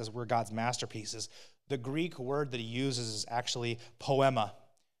masterpiece, when he says we're God's masterpieces, the Greek word that he uses is actually poema.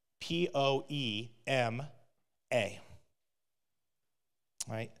 Poema.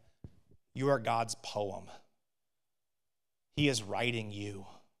 Right? You are God's poem. He is writing you.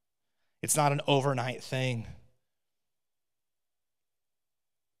 It's not an overnight thing.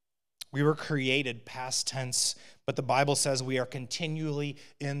 We were created, past tense, but the Bible says we are continually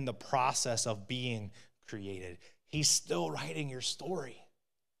in the process of being created. He's still writing your story.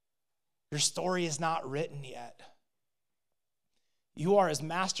 Your story is not written yet. You are his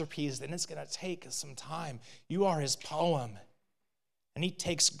masterpiece, and it's going to take some time. You are his poem, and he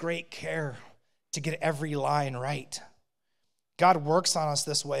takes great care to get every line right. God works on us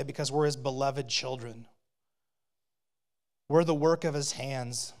this way because we're his beloved children. We're the work of his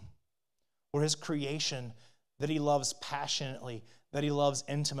hands. We're his creation that he loves passionately, that he loves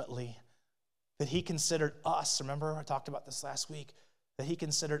intimately, that he considered us, remember I talked about this last week, that he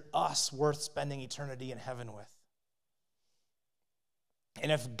considered us worth spending eternity in heaven with. And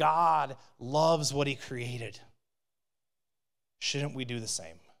if God loves what he created, shouldn't we do the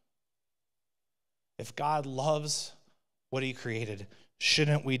same? If God loves what he created,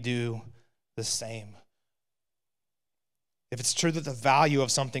 shouldn't we do the same? If it's true that the value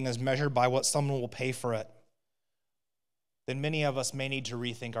of something is measured by what someone will pay for it, then many of us may need to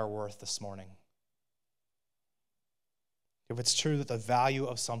rethink our worth this morning. If it's true that the value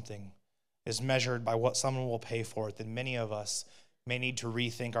of something is measured by what someone will pay for it, then many of us may need to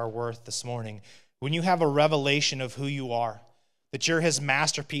rethink our worth this morning. When you have a revelation of who you are, that you're his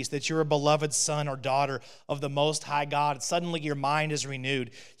masterpiece, that you're a beloved son or daughter of the Most High God, suddenly your mind is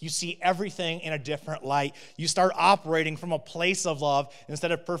renewed. You see everything in a different light. You start operating from a place of love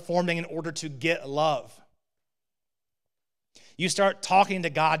instead of performing in order to get love. You start talking to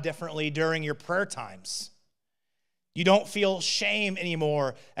God differently during your prayer times. You don't feel shame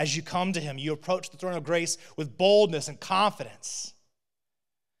anymore as you come to him. You approach the throne of grace with boldness and confidence.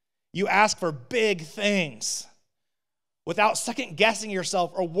 You ask for big things without second-guessing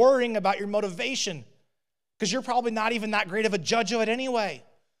yourself or worrying about your motivation, because you're probably not even that great of a judge of it anyway.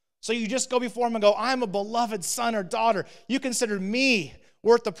 So you just go before him and go, I'm a beloved son or daughter. You consider me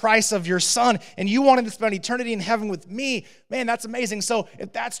worth the price of your son, and you wanted to spend eternity in heaven with me. Man, that's amazing. So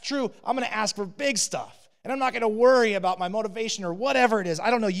if that's true, I'm going to ask for big stuff, and I'm not going to worry about my motivation or whatever it is.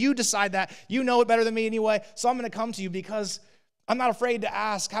 I don't know. You decide that. You know it better than me anyway, so I'm going to come to you because I'm not afraid to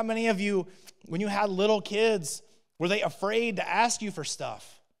ask. How many of you, when you had little kids, were they afraid to ask you for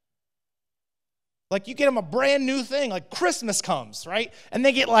stuff? Like you get them a brand new thing, like Christmas comes, right? And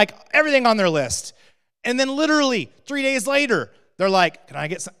they get like everything on their list. And then literally 3 days later, they're like, can I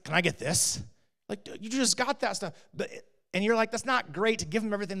get this? Like, you just got that stuff. And you're like, that's not great to give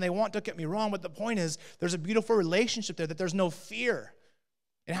them everything they want. Don't get me wrong. But the point is, there's a beautiful relationship there, that there's no fear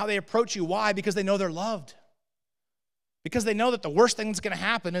in how they approach you. Why? Because they know they're loved. Because they know that the worst thing that's going to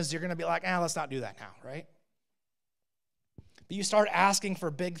happen is you're going to be like, let's not do that now, right? But you start asking for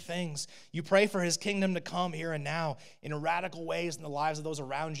big things. You pray for his kingdom to come here and now in radical ways in the lives of those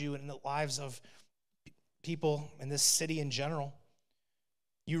around you and in the lives of people in this city in general.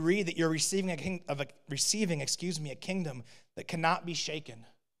 You read that you're receiving a kingdom that cannot be shaken,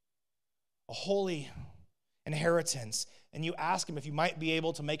 a holy inheritance, and you ask him if you might be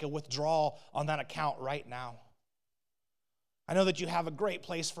able to make a withdrawal on that account right now. I know that you have a great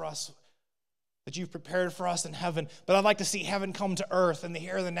place for us, that you've prepared for us in heaven, but I'd like to see heaven come to earth in the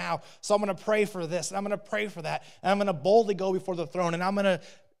here and the now. So I'm going to pray for this, and I'm going to pray for that, and I'm going to boldly go before the throne, and I'm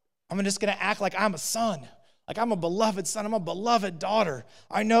just going to act like I'm a son, like I'm a beloved son, I'm a beloved daughter.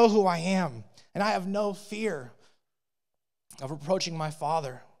 I know who I am, and I have no fear of approaching my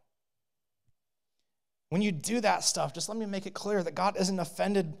Father. When you do that stuff, just let me make it clear that God isn't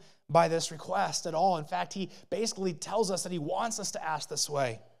offended by this request at all. In fact, he basically tells us that he wants us to ask this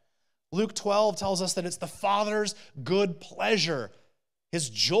way. Luke 12 tells us that it's the Father's good pleasure, his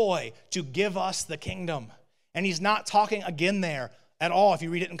joy, to give us the kingdom. And he's not talking again there at all. If you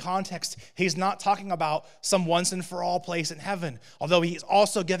read it in context, he's not talking about some once and for all place in heaven, although he's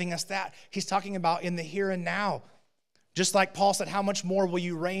also giving us that. He's talking about in the here and now. Just like Paul said, how much more will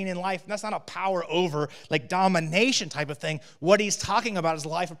you reign in life? And that's not a power over, like domination type of thing. What he's talking about is a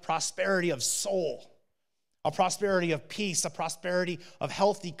life of prosperity of soul, a prosperity of peace, a prosperity of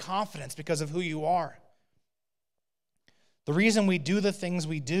healthy confidence because of who you are. The reason we do the things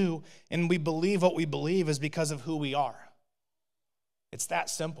we do and we believe what we believe is because of who we are. It's that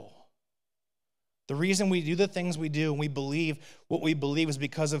simple. The reason we do the things we do and we believe what we believe is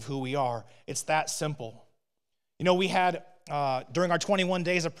because of who we are. It's that simple. You know, we had, during our 21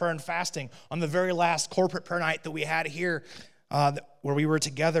 days of prayer and fasting, on the very last corporate prayer night that we had here, where we were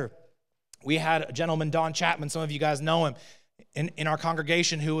together, we had a gentleman, Don Chapman, some of you guys know him, in our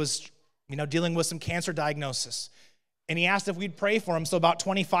congregation who was, dealing with some cancer diagnosis. And he asked if we'd pray for him, so about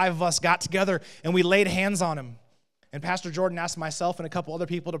 25 of us got together and we laid hands on him. And Pastor Jordan asked myself and a couple other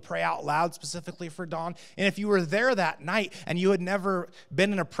people to pray out loud specifically for Don. And if you were there that night and you had never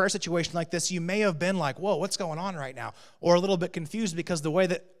been in a prayer situation like this, you may have been like, whoa, what's going on right now? Or a little bit confused because the way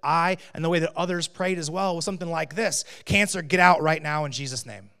that I and the way that others prayed as well was something like this: cancer, get out right now in Jesus'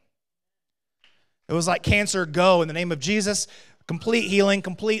 name. It was like, cancer, go in the name of Jesus, complete healing,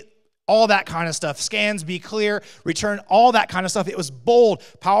 complete all that kind of stuff. Scans, be clear, return, all that kind of stuff. It was bold,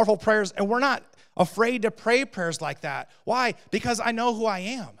 powerful prayers, and we're not afraid to pray prayers like that. Why? Because I know who I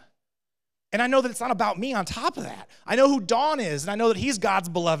am. And I know that it's not about me on top of that. I know who Don is, and I know that he's God's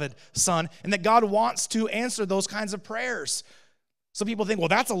beloved son, and that God wants to answer those kinds of prayers. Some people think, well,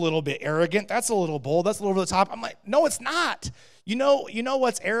 that's a little bit arrogant, that's a little bold, that's a little over the top. I'm like, no, it's not. You know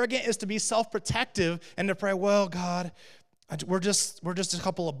what's arrogant is to be self-protective and to pray, well, God, we're just a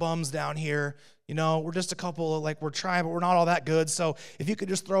couple of bums down here. We're just a couple of, we're trying, but we're not all that good. So if you could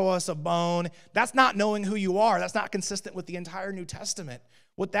just throw us a bone. That's not knowing who you are. That's not consistent with the entire New Testament.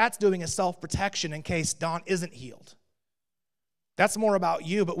 What that's doing is self-protection in case Don isn't healed. That's more about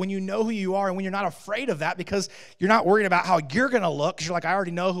you. But when you know who you are and when you're not afraid of that because you're not worried about how you're going to look, because you're like, I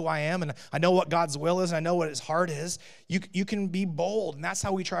already know who I am and I know what God's will is and I know what his heart is, you can be bold. And that's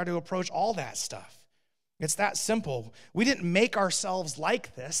how we try to approach all that stuff. It's that simple. We didn't make ourselves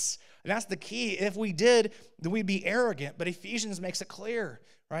like this. And that's the key. If we did, then we'd be arrogant. But Ephesians makes it clear,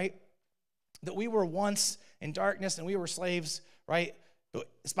 right, that we were once in darkness and we were slaves, right? But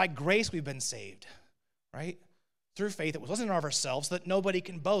it's by grace we've been saved, right? Through faith. It wasn't of ourselves, so that nobody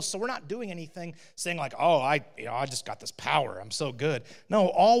can boast. So we're not doing anything saying like, oh, I just got this power. I'm so good. No,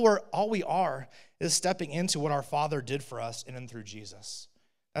 all we are is stepping into what our Father did for us in and through Jesus.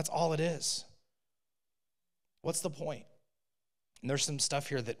 That's all it is. What's the point? And there's some stuff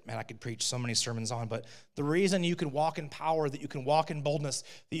here that, man, I could preach so many sermons on, but the reason you can walk in power, that you can walk in boldness,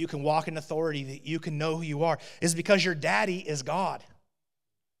 that you can walk in authority, that you can know who you are, is because your daddy is God.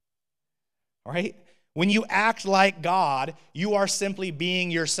 All right? When you act like God, you are simply being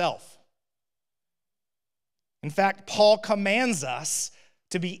yourself. In fact, Paul commands us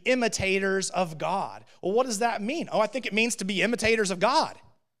to be imitators of God. Well, what does that mean? Oh, I think it means to be imitators of God.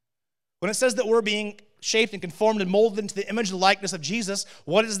 When it says that we're being shaped and conformed and molded into the image and likeness of Jesus,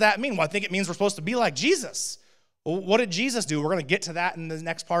 what does that mean? Well, I think it means we're supposed to be like Jesus. Well, what did Jesus do? We're going to get to that in the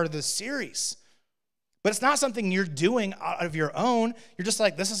next part of this series. But it's not something you're doing out of your own. You're just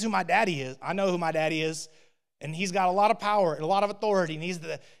like, this is who my daddy is. I know who my daddy is. And he's got a lot of power and a lot of authority. And he's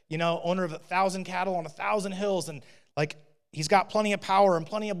the, owner of 1,000 cattle on 1,000 hills. And he's got plenty of power and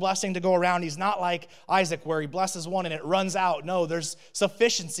plenty of blessing to go around. He's not like Isaac where he blesses one and it runs out. No, there's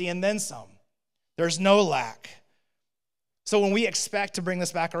sufficiency and then some. There's no lack. So when we expect to bring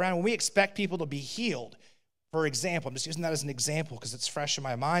this back around, when we expect people to be healed, for example, I'm just using that as an example because it's fresh in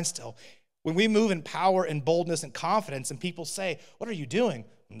my mind still. When we move in power and boldness and confidence and people say, what are you doing?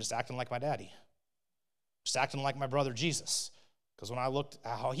 I'm just acting like my daddy. Just acting like my brother Jesus. Because when I looked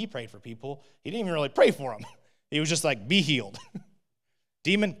at how he prayed for people, he didn't even really pray for them. He was just like, be healed.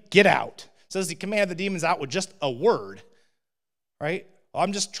 Demon, get out. It says he commanded the demons out with just a word. Right? Well,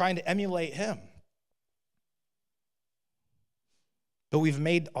 I'm just trying to emulate him. But we've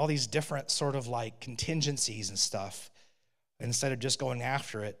made all these different sort of contingencies and stuff instead of just going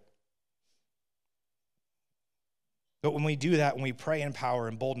after it. But when we do that, when we pray in power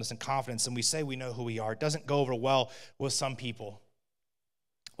and boldness and confidence and we say we know who we are, it doesn't go over well with some people.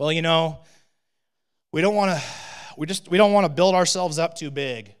 Well, we don't want to build ourselves up too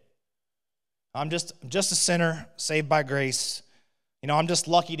big. I'm just a sinner saved by grace. I'm just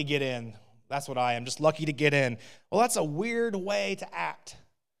lucky to get in. That's what I am, just lucky to get in. Well, that's a weird way to act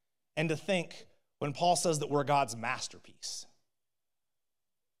and to think when Paul says that we're God's masterpiece.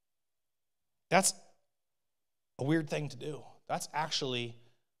 That's a weird thing to do. That's actually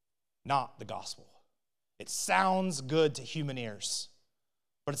not the gospel. It sounds good to human ears,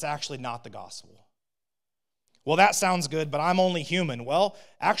 but it's actually not the gospel. Well, that sounds good, but I'm only human. Well,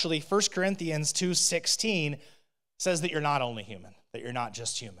 actually, 1 Corinthians 2:16 says that you're not only human, that you're not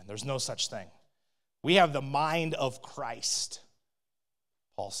just human. There's no such thing. We have the mind of Christ,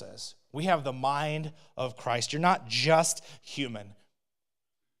 Paul says. We have the mind of Christ. You're not just human.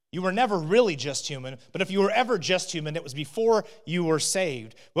 You were never really just human, but if you were ever just human, it was before you were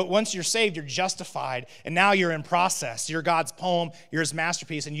saved. But once you're saved, you're justified, and now you're in process. You're God's poem, you're his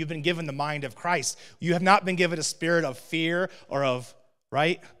masterpiece, and you've been given the mind of Christ. You have not been given a spirit of fear or of,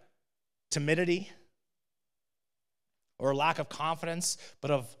 timidity or lack of confidence, but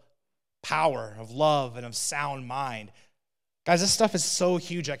of power, of love, and of sound mind. Guys, this stuff is so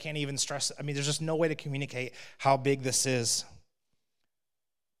huge, I can't even stress it. I mean, there's just no way to communicate how big this is.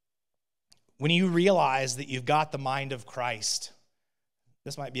 When you realize that you've got the mind of Christ,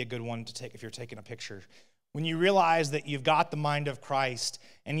 this might be a good one to take if you're taking a picture. When you realize that you've got the mind of Christ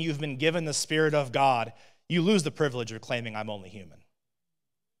and you've been given the Spirit of God, you lose the privilege of claiming I'm only human.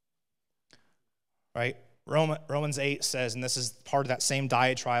 Right? Romans 8 says, and this is part of that same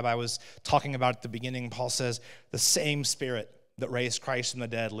diatribe I was talking about at the beginning, Paul says, the same Spirit that raised Christ from the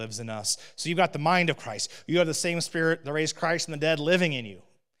dead lives in us. So you've got the mind of Christ. You have the same Spirit that raised Christ from the dead living in you.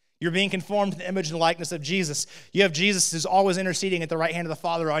 You're being conformed to the image and likeness of Jesus. You have Jesus who's always interceding at the right hand of the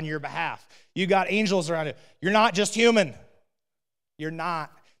Father on your behalf. You got angels around you. You're not just human. You're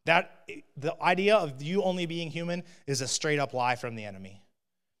not. The idea of you only being human is a straight up lie from the enemy.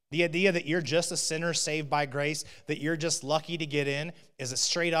 The idea that you're just a sinner saved by grace, that you're just lucky to get in, is a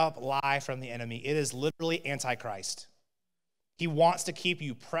straight up lie from the enemy. It is literally antichrist. He wants to keep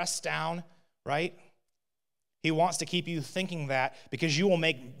you pressed down, right? He wants to keep you thinking that because you will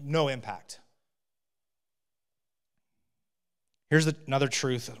make no impact. Here's another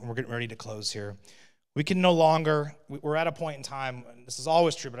truth. We're getting ready to close here. We can no longer, we're at a point in time, this is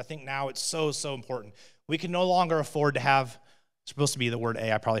always true, but I think now it's so important. We can no longer afford to have, it's supposed to be the word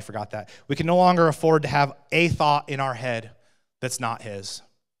I probably forgot that. We can no longer afford to have a thought in our head that's not his.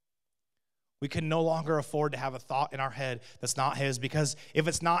 We can no longer afford to have a thought in our head that's not his, because if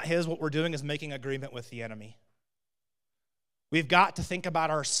it's not his, what we're doing is making agreement with the enemy. We've got to think about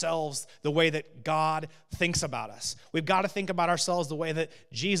ourselves the way that God thinks about us. We've got to think about ourselves the way that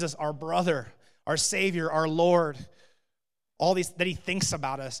Jesus, our brother, our Savior, our Lord, all these that he thinks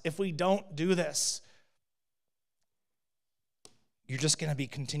about us. If we don't do this, you're just going to be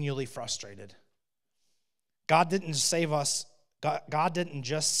continually frustrated. God didn't save us. God didn't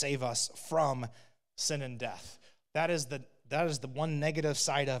just save us from sin and death. That is the one negative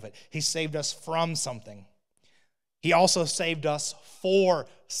side of it. He saved us from something. He also saved us for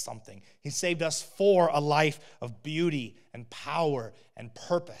something. He saved us for a life of beauty and power and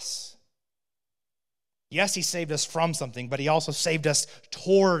purpose. Yes, he saved us from something, but he also saved us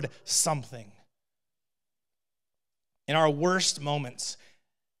toward something. In our worst moments,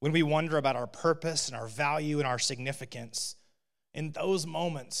 when we wonder about our purpose and our value and our significance, in those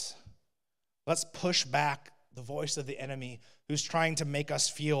moments, let's push back the voice of the enemy who's trying to make us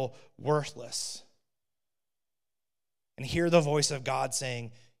feel worthless. And hear the voice of God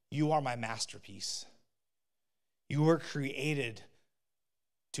saying, you are my masterpiece. You were created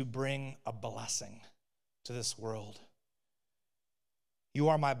to bring a blessing to this world. You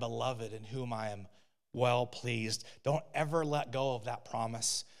are my beloved in whom I am well pleased. Don't ever let go of that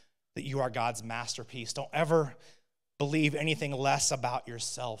promise that you are God's masterpiece. Don't ever believe anything less about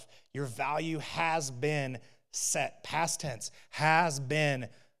yourself. Your value has been set, past tense, has been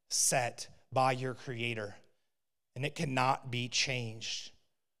set by your Creator. And it cannot be changed.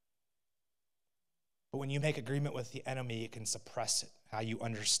 But when you make agreement with the enemy, it can suppress it, how you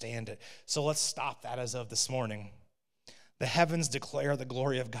understand it. So let's stop that as of this morning. The heavens declare the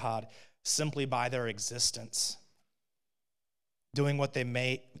glory of God simply by their existence, doing what he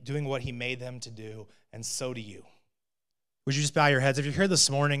made them to do, and so do you. Would you just bow your heads? If you're here this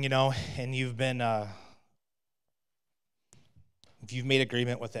morning, and you've been if you've made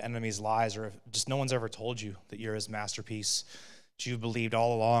agreement with the enemy's lies, or if just no one's ever told you that you're his masterpiece, that you've believed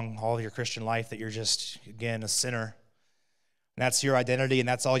all along, all of your Christian life, that you're just, again, a sinner, and that's your identity, and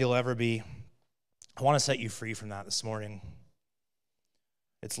that's all you'll ever be, I want to set you free from that this morning.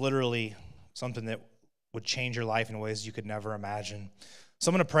 It's literally something that would change your life in ways you could never imagine.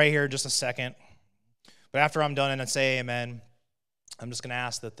 So I'm going to pray here in just a second, but after I'm done and I say amen, I'm just going to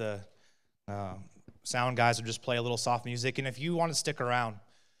ask that the sound guys would just play a little soft music. And if you want to stick around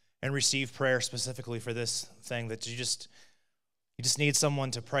and receive prayer specifically for this thing, that you just need someone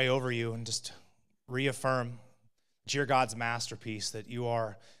to pray over you and just reaffirm that you're God's masterpiece, that you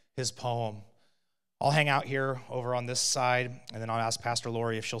are his poem. I'll hang out here over on this side, and then I'll ask Pastor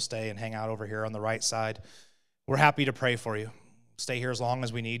Lori if she'll stay and hang out over here on the right side. We're happy to pray for you. Stay here as long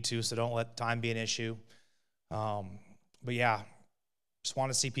as we need to, so don't let time be an issue. But yeah, just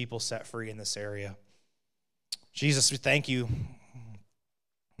want to see people set free in this area. Jesus, we thank you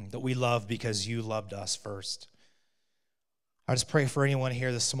that we love because you loved us first. I just pray for anyone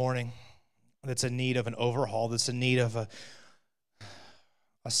here this morning that's in need of an overhaul, that's in need of a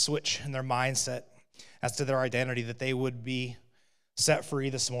switch in their mindset as to their identity, that they would be set free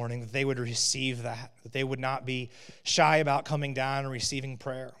this morning, that they would receive that they would not be shy about coming down and receiving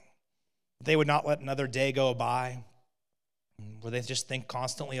prayer, that they would not let another day go by where they just think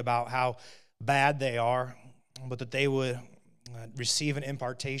constantly about how bad they are, but that they would receive an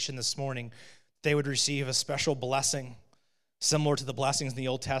impartation this morning. They would receive a special blessing similar to the blessings in the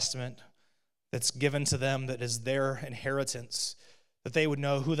Old Testament that's given to them, that is their inheritance, that they would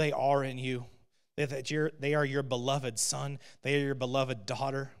know who they are in you, that they are your beloved son, they are your beloved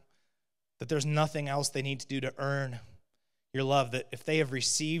daughter, that there's nothing else they need to do to earn your love, that if they have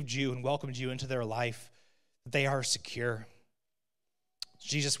received you and welcomed you into their life, that they are secure.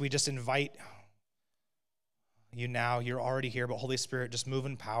 Jesus, we just invite you now. You're already here, but Holy Spirit, just move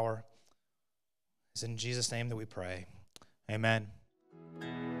in power. It's in Jesus' name that we pray. Amen.